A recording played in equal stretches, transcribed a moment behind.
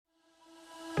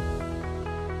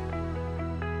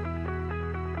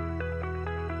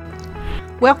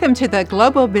Welcome to the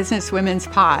Global Businesswomen's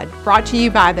Pod, brought to you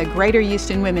by the Greater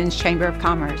Houston Women's Chamber of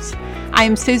Commerce. I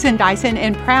am Susan Dyson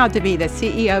and proud to be the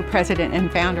CEO, President,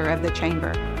 and founder of the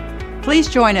Chamber. Please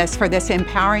join us for this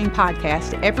empowering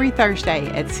podcast every Thursday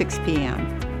at 6 p.m.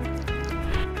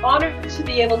 Honored to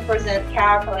be able to present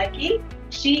KARA Pelecky.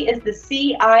 She is the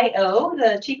CIO,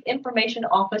 the Chief Information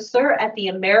Officer at the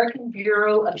American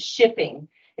Bureau of Shipping.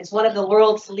 It's one of the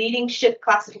world's leading ship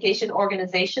classification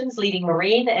organizations, leading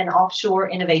marine and offshore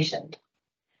innovation.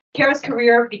 KARA's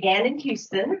career began in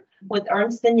Houston with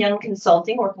Ernst & Young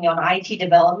Consulting, working on IT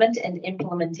development and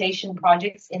implementation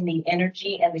projects in the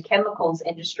energy and the chemicals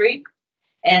industry.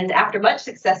 And after much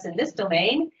success in this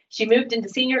domain, she moved into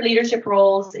senior leadership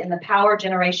roles in the power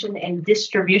generation and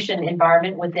distribution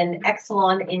environment within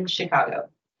Exelon in Chicago.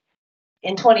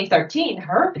 In 2013,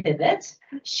 her pivot,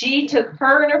 she took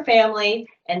her and her family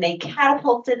and they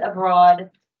catapulted abroad,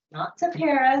 not to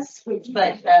Paris,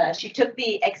 but she took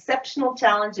the exceptional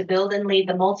challenge to build and lead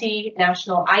the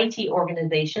multinational IT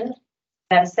organization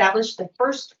that established the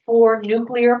first 4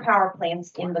 nuclear power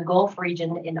plants in the Gulf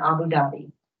region in Abu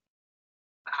Dhabi.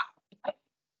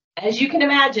 As you can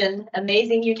imagine,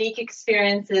 amazing, unique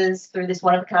experiences through this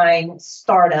one-of-a-kind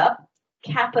startup,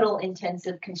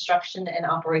 capital-intensive construction and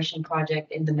operation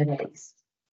project in the Middle East.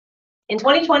 In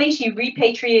 2020, she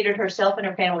repatriated herself and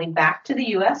her family back to the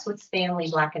U.S. with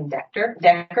Stanley Black &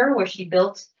 Decker, where she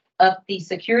built up the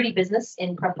security business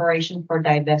in preparation for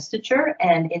divestiture.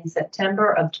 And in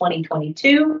September of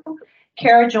 2022,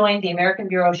 KARA joined the American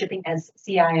Bureau of Shipping as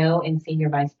CIO and Senior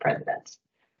Vice President.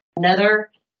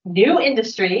 Another new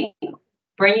industry,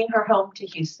 bringing her home to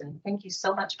Houston. Thank you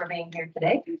so much for being here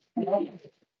today.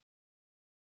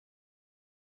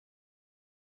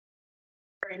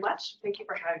 Very much. Thank you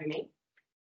for having me.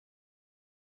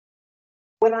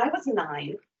 When I was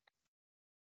 9,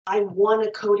 I won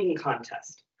a coding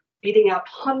contest, beating out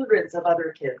hundreds of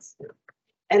other kids.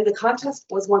 And the contest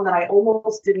was one that I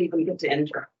almost didn't even get to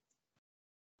enter.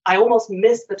 I almost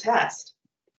missed the test.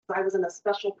 I was in a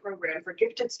special program for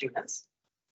gifted students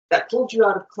that pulled you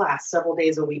out of class several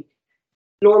days a week.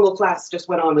 Normal class just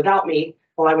went on without me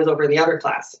while I was over in the other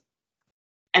class.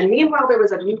 And meanwhile, there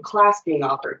was a new class being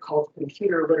offered called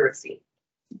computer literacy.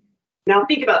 Now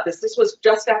think about this. This was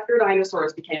just after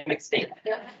dinosaurs became extinct.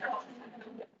 And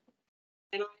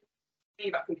I'm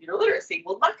thinking about computer literacy.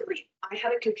 Well, luckily, I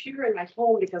had a computer in my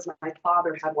home because my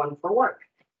father had one for work.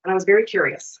 And I was very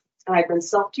curious. And I'd been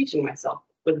self-teaching myself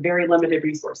with very limited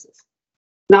resources.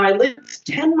 Now, I lived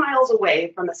 10 miles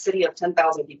away from a city of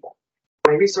 10,000 people.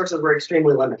 My resources were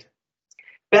extremely limited.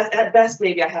 At best,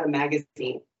 maybe I had a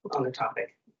magazine on the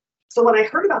topic. So when I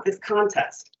heard about this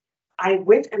contest, I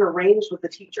went and arranged with the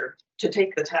teacher to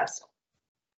take the test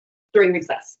during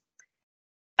recess.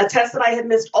 A test that I had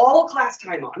missed all class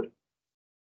time on.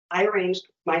 I arranged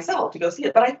myself to go see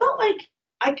it, but I felt like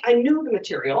I knew the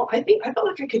material. I felt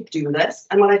like I could do this.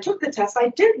 And when I took the test, I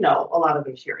did know a lot of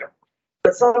the material,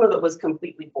 but some of it was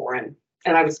completely foreign.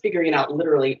 And I was figuring it out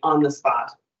literally on the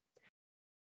spot.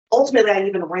 Ultimately, I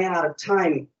even ran out of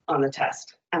time on the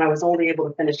test, and I was only able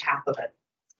to finish half of it.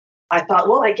 I thought,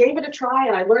 well, I gave it a try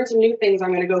and I learned some new things I'm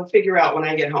going to go figure out when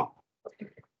I get home.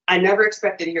 I never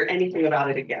expected to hear anything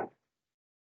about it again.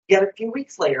 Yet a few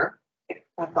weeks later,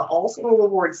 at the all-school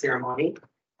award ceremony,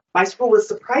 my school was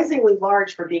surprisingly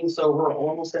large for being so rural,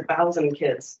 almost 1,000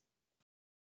 kids.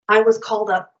 I was called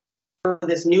up for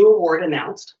this new award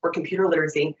announced for computer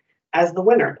literacy as the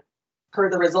winner per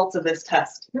the results of this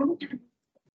test.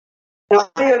 Now,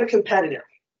 I am competitive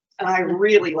and I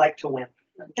really like to win.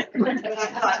 And I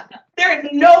thought, there is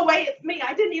no way it's me.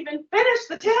 I didn't even finish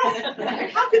the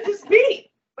test. How could this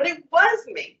be? But it was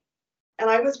me. And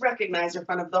I was recognized in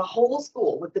front of the whole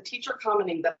school with the teacher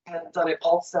commenting that I had done it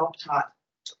all self-taught.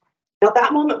 Now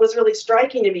that moment was really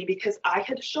striking to me because I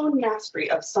had shown mastery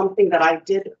of something that I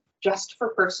did just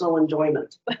for personal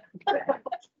enjoyment.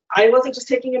 I wasn't just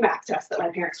taking a math test that my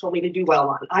parents told me to do well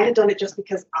on. I had done it just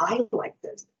because I liked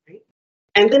it. Right?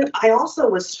 And then I also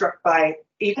was struck by,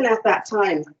 even at that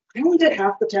time, I only did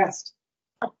half the test.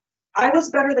 I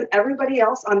was better than everybody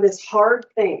else on this hard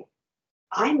thing.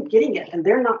 I'm getting it, and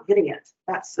they're not getting it.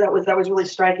 That was really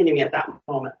striking to me at that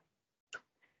moment.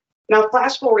 Now,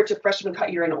 flash forward to freshman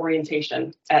cut year in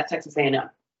orientation at Texas A&M.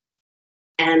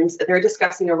 And they're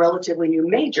discussing a relatively new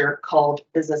major called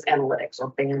business analytics,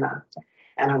 or BANA.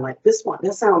 And I'm like, this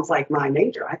sounds like my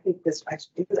major. I should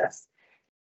do this.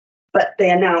 But they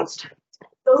announced,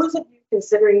 those of you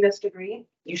considering this degree,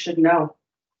 you should know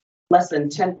less than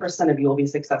 10% of you will be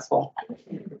successful.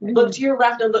 Look to your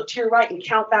left and look to your right and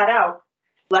count that out.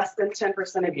 Less than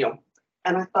 10% of you.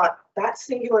 And I thought that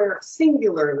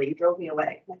singularly drove me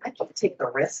away. Like, I can't take the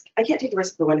risk. I can't take the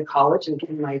risk of going to college and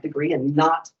getting my degree and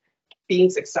not being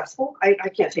successful. I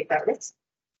can't take that risk.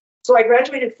 So I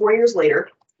graduated 4 years later,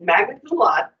 magna cum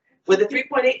laude, with a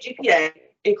 3.8 GPA,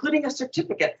 including a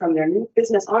certificate from their new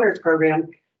business honors program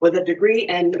with a degree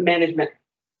in management.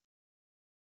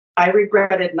 I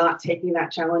regretted not taking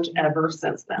that challenge ever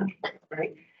since then,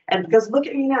 right? And because look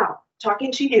at me now,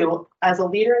 talking to you as a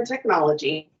leader in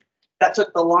technology, that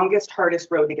took the longest, hardest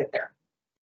road to get there,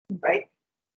 right?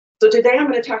 So today I'm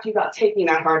going to talk to you about taking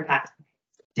that hard path,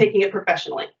 taking it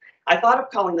professionally. I thought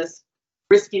of calling this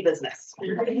risky business.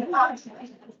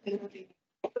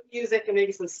 Music and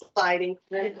maybe some sliding.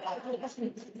 And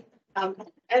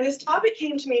this topic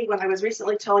came to me when I was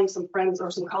recently telling some friends or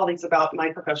some colleagues about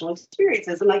my professional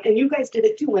experiences, and you guys did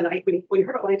it too. When you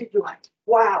heard about what I did, you're like,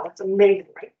 wow, that's amazing,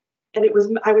 right? And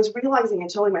I was realizing and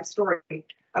telling my story,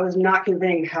 I was not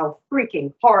conveying how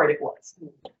freaking hard it was,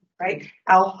 right?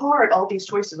 How hard all these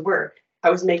choices were. I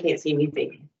was making it seem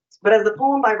easy. But as the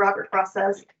poem by Robert Frost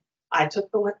says, I took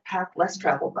the path less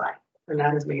traveled by, and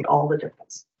that has made all the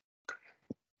difference.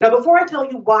 Now, before I tell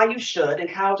you why you should and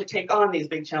how to take on these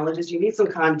big challenges, you need some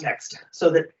context so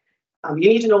that you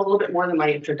need to know a little bit more than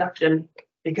my introduction,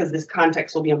 because this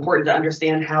context will be important to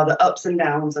understand how the ups and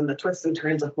downs and the twists and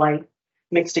turns of life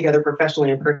mix together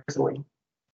professionally and personally.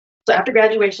 So after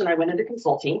graduation, I went into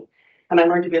consulting and I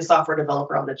learned to be a software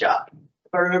developer on the job.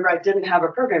 But remember, I didn't have a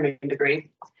programming degree.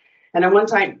 And at one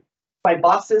time, my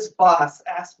boss's boss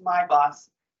asked my boss,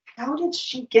 how did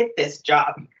she get this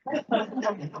job?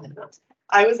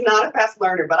 I was not a fast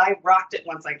learner, but I rocked it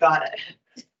once I got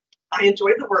it. I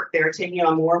enjoyed the work there, taking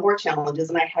on more and more challenges,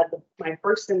 and I had my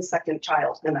first and second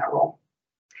child in that role.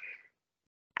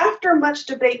 After much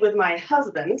debate with my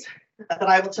husband, that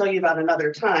I will tell you about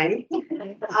another time,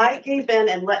 I gave in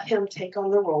and let him take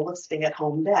on the role of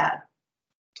stay-at-home dad.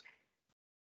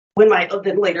 When my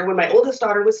oldest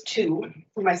daughter was 2,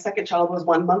 and my second child was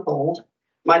 1 month old,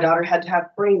 my daughter had to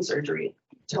have brain surgery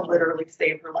to literally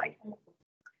save her life.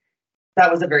 That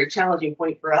was a very challenging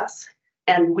point for us,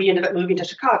 and we ended up moving to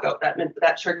Chicago. That meant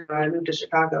that triggered I moved to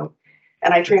Chicago,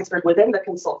 and I transferred within the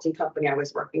consulting company I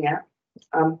was working at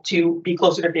to be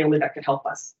closer to family that could help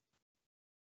us.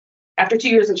 After 2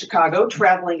 years in Chicago,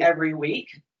 traveling every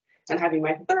week, and having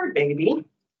my third baby,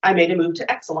 I made a move to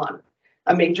Exelon,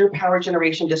 a major power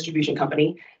generation distribution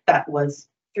company that was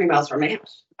 3 miles from my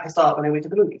house. I saw it when I went to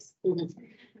the movies. And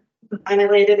I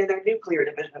landed in their nuclear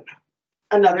division.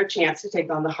 Another chance to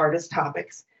take on the hardest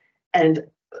topics and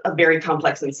a very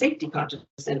complex and safety conscious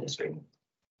industry.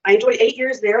 I enjoyed 8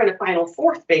 years there and a final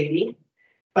 4th baby,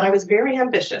 but I was very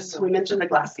ambitious. We mentioned the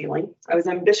glass ceiling. I was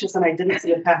ambitious and I didn't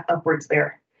see a path upwards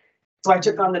there. So I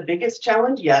took on the biggest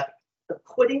challenge yet, of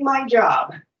quitting my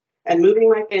job and moving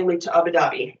my family to Abu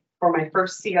Dhabi for my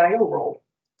first CIO role,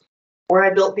 where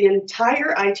I built the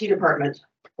entire IT department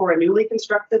for a newly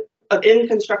constructed, in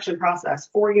construction process,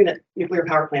 4-unit nuclear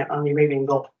power plant on the Arabian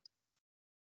Gulf.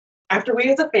 After we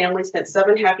as a family spent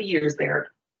 7 happy years there,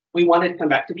 we wanted to come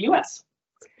back to the US.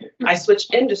 I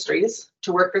switched industries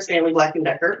to work for Stanley Black &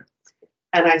 Decker,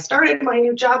 and I started my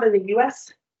new job in the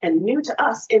US and new to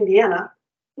us, Indiana,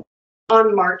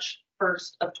 on March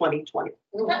 1st of 2020.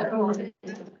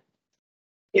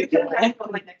 You can imagine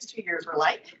what my next 2 years were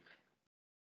like.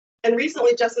 And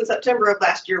recently, just in September of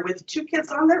last year, with 2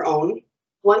 kids on their own,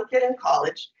 1 kid in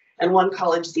college, and 1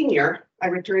 college senior, I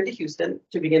returned to Houston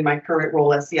to begin my current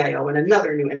role as CIO in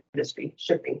another new industry,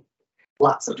 shipping.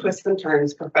 Lots of twists and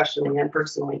turns professionally and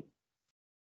personally.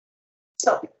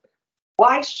 So,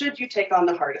 why should you take on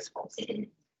the hardest roles?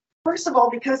 First of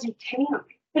all, because you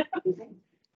can.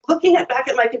 Looking back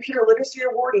at my computer literacy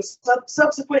award and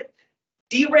subsequent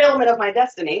derailment of my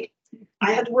destiny,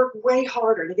 I had to work way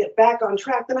harder to get back on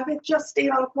track than if I just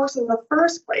stayed on course in the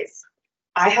first place.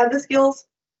 I had the skills,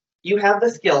 you have the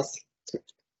skills.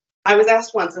 I was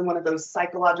asked once in one of those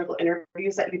psychological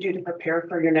interviews that you do to prepare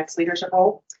for your next leadership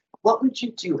role, what would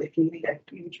you do if you made a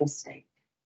huge mistake?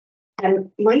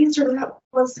 And my answer to that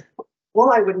was,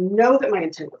 well, I would know that my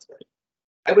intent was good.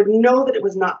 I would know that it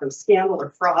was not from scandal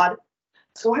or fraud.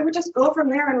 So I would just go from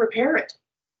there and repair it.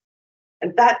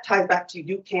 And that ties back to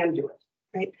you can do it,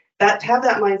 right? Have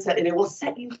that mindset and it will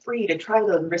set you free to try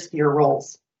those riskier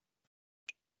roles.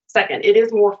 Second, it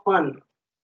is more fun.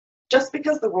 Just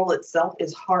because the role itself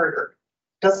is harder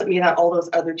doesn't mean that all those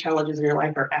other challenges in your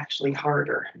life are actually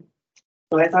harder.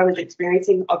 So as I was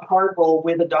experiencing a hard role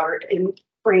with a daughter in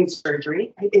brain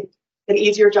surgery, an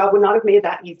easier job would not have made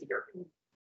that easier.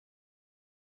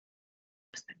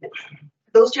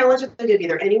 Those challenges I did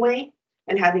either anyway,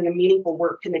 and having a meaningful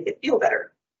work can make it feel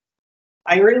better.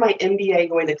 I earned my MBA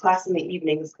going to class in the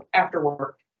evenings after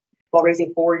work while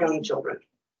raising 4 young children.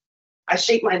 I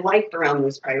shaped my life around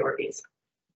those priorities.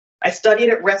 I studied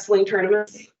at wrestling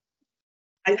tournaments.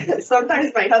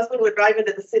 Sometimes my husband would drive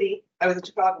into the city, I was in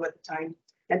Chicago at the time,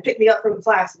 and pick me up from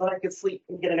class so that I could sleep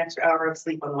and get an extra hour of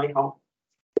sleep on the way home.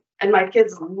 And my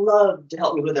kids loved to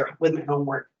help me with my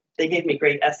homework. They gave me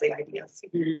great essay ideas.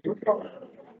 And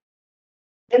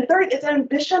third, it's an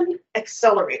ambition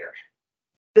accelerator.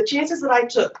 The chances that I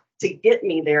took to get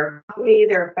me there got me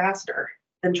there faster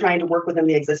than trying to work within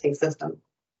the existing system.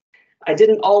 I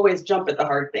didn't always jump at the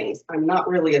hard things. I'm not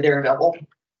really a daredevil.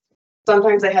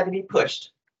 Sometimes I had to be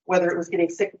pushed, whether it was getting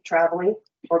sick of traveling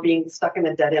or being stuck in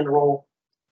a dead-end role.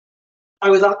 I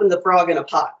was often the frog in a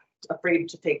pot, afraid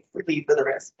to take the lead for the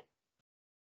risk.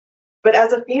 But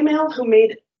as a female who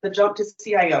made the jump to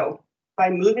CIO by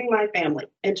moving my family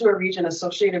into a region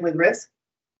associated with risk,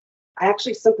 I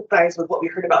actually sympathize with what we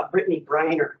heard about Brittany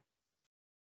Griner.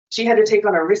 She had to take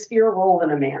on a riskier role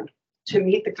than a man to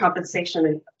meet the compensation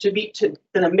and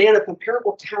than a man of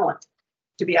comparable talent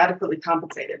to be adequately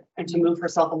compensated and to move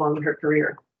herself along in her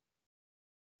career.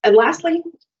 And lastly,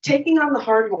 taking on the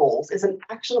hard roles is an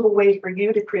actionable way for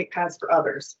you to create paths for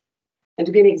others and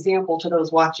to be an example to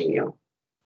those watching you.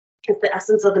 It's the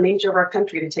essence of the nature of our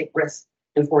country to take risks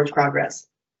and forge progress.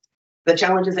 The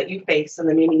challenges that you face and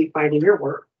the meaning you find in your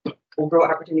work will grow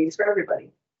opportunities for everybody.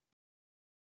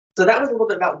 So that was a little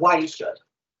bit about why you should.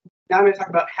 Now I'm going to talk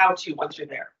about how to once you're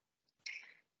there.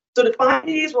 So to find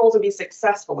these roles and be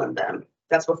successful in them,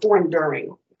 that's before and during,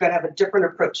 you've got to have a different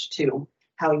approach to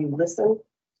how you listen,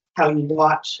 how you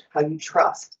watch, how you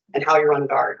trust, and how you're on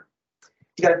guard.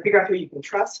 You got to figure out who you can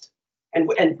trust and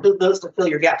those to fill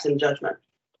your gaps in judgment.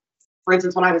 For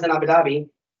instance, when I was in Abu Dhabi,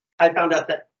 I found out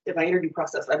that in my interview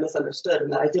process, I misunderstood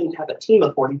and that I didn't have a team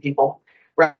of 40 people,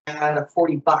 where I had a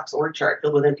 40-box org chart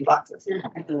filled with empty boxes.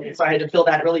 So I had to fill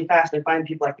that really fast and find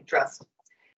people I could trust.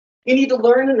 You need to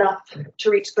learn enough to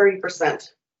reach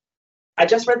 30%. I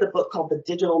just read the book called The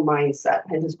Digital Mindset,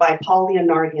 and it's by Paul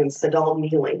Leonardi and Sadal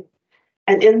Neely.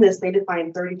 And in this, they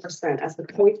define 30% as the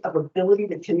point of ability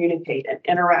to communicate and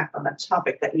interact on that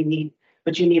topic that you need,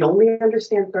 but you need only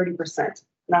understand 30%,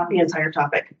 not the entire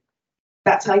topic.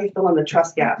 That's how you fill in the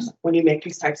trust gaps when you make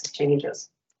these types of changes.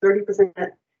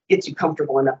 30% gets you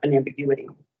comfortable enough in ambiguity.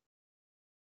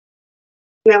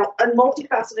 Now, a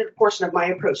multifaceted portion of my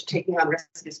approach to taking on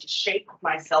risk is to shape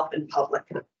myself in public.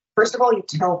 First of all, you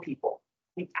tell people,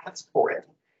 you ask for it.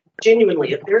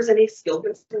 Genuinely, if there's any skill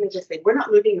concern, they just say, we're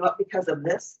not moving you up because of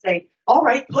this. Say, all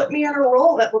right, put me in a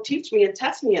role that will teach me and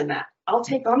test me in that. I'll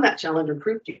take on that challenge and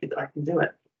prove to you that I can do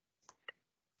it.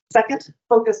 Second,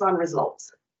 focus on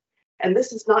results. And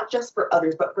this is not just for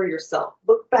others, but for yourself.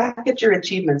 Look back at your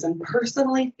achievements and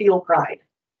personally feel pride.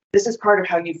 This is part of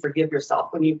how you forgive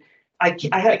yourself. When I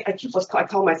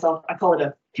call it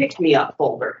a pick me up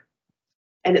folder.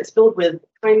 And it's filled with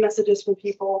kind messages from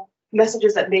people,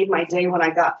 messages that made my day when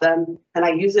I got them, and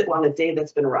I use it on a day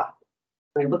that's been rough.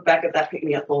 And I look back at that pick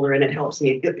me up folder and it helps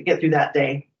me get through that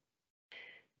day.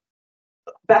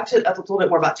 Back to a little bit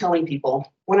more about telling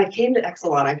people. When I came to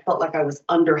Exelon, I felt like I was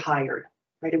underhired.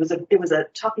 Right? It was a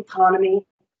tough economy,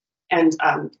 and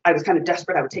I was kind of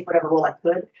desperate. I would take whatever role I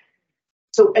could.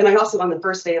 So, and I also, on the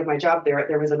first day of my job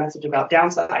there was a message about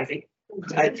downsizing.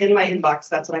 In my inbox,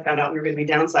 that's when I found out we were going to be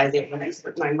downsizing for the next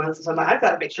 9 months. So I'm like, I've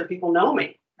got to make sure people know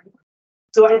me.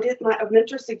 So I did. My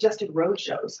mentor suggested road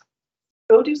shows.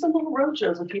 Go do some little road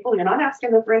shows with people. You're not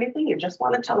asking them for anything. You just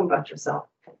want to tell them about yourself.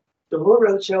 Do a little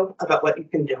road show about what you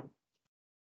can do.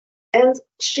 And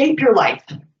shape your life.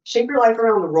 Shape your life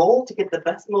around the role to get the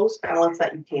most balance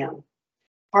that you can.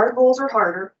 Hard roles are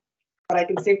harder, but I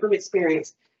can say from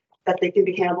experience that they can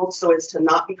be handled so as to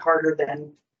not be harder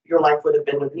than your life would have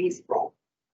been with an easy role.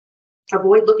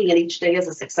 Avoid looking at each day as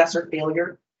a success or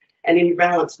failure. And in your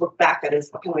balance, look back at it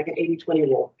as kind of like an 80-20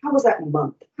 rule. How was that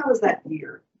month? How was that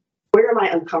year? Where am I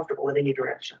uncomfortable in any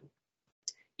direction?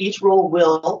 Each role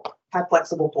will have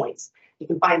flexible points. You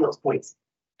can find those points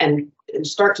and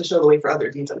start to show the way for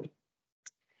others even.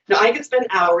 Now, I could spend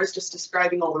hours just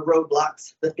describing all the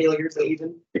roadblocks, the failures, and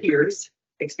even fears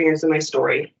experienced in my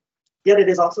story, yet it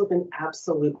has also been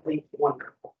absolutely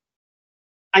wonderful.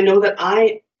 I know that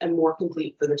I am more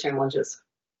complete for the challenges,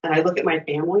 and I look at my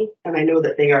family, and I know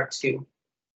that they are too.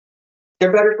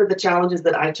 They're better for the challenges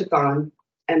that I took on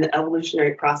and the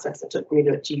evolutionary process it took for me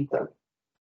to achieve them.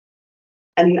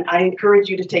 And I encourage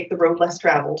you to take the road less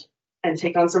traveled and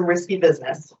take on some risky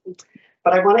business.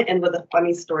 But I want to end with a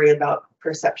funny story about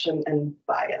perception and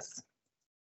bias.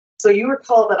 So you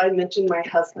recall that I mentioned my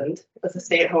husband as a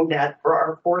stay-at-home dad for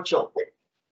our 4 children.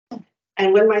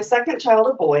 And when my second child,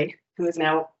 a boy, who is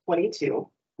now 22,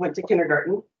 went to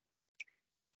kindergarten.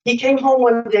 He came home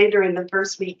one day during the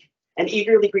first week and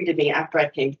eagerly greeted me after I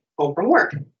came home from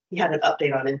work. He had an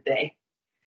update on his day.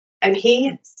 And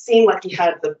he seemed like he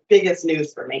had the biggest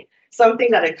news for me,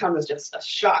 something that had come as just a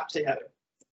shock to him.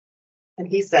 And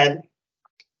he said,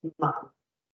 "Mom,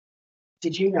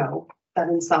 did you know that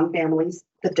in some families,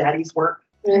 the daddies work?"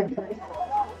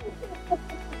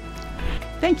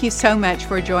 Thank you so much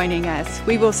for joining us.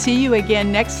 We will see you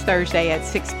again next Thursday at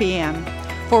 6 p.m.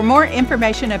 For more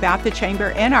information about the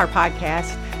Chamber and our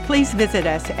podcast, please visit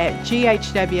us at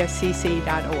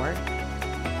ghwcc.org.